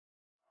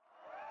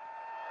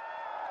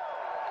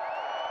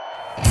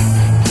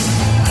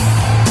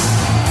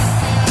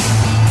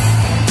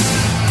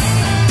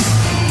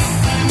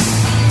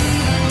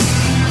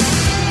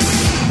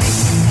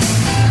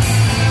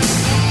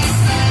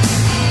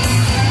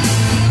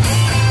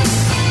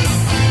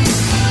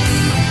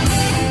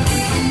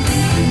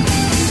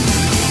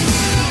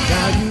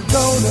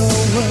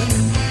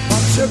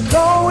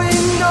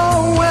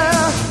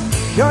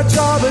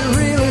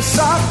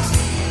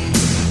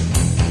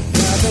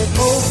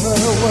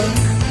overwork,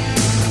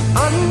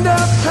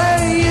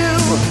 underpay you,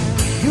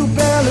 you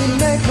barely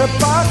make a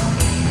buck.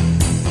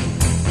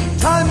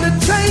 Time to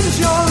change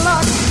your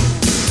luck.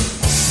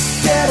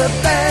 Get a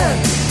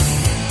band,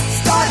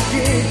 start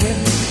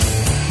gigging,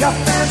 your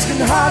fans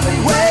can hardly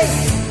wait.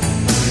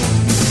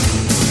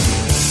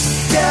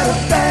 Get a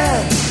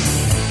band,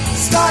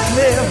 start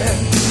living,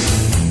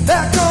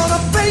 they're gonna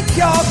think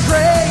you're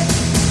great.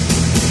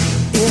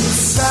 It's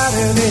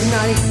Saturday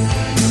night,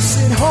 you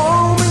sit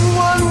home and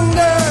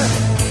wonder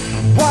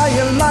why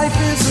your life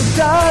is a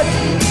dud.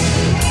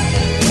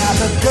 Now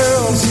the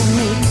girls you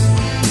meet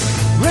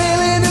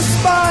really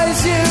despise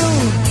you,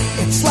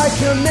 it's like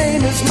your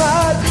name is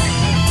mud.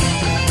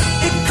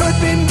 It could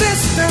be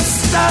Mr.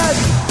 Stud.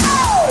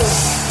 Oh!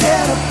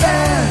 Get a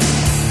band,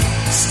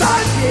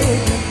 start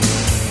gigging,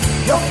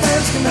 your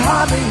fans can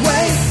hardly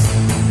wait.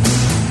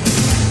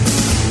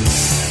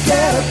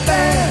 Get a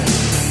band,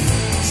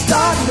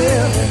 start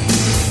living,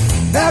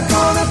 they're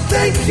gonna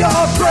think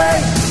you're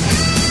great.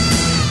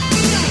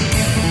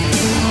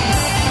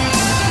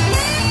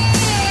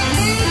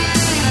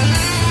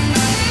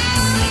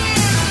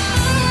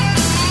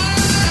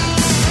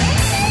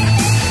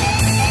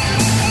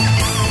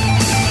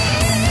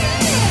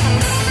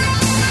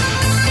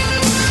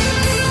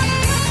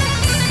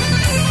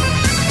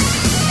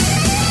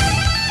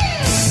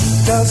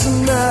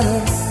 Doesn't matter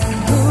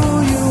who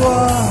you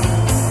are,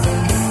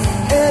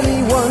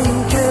 anyone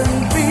can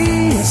be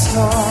a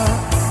star.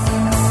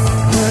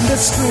 Learn to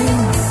scream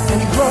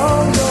and grow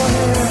your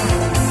hair,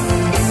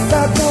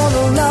 they're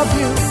gonna love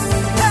you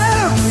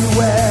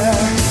everywhere.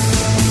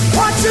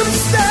 Watch them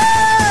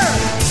stare.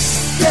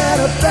 Get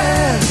a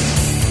band,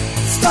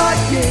 start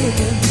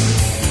gigging,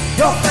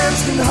 your fans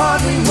can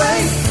hardly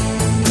wait.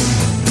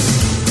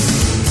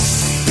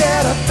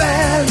 Get a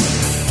band,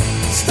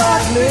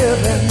 start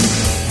living,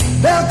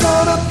 they're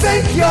gonna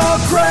think you're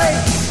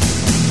great.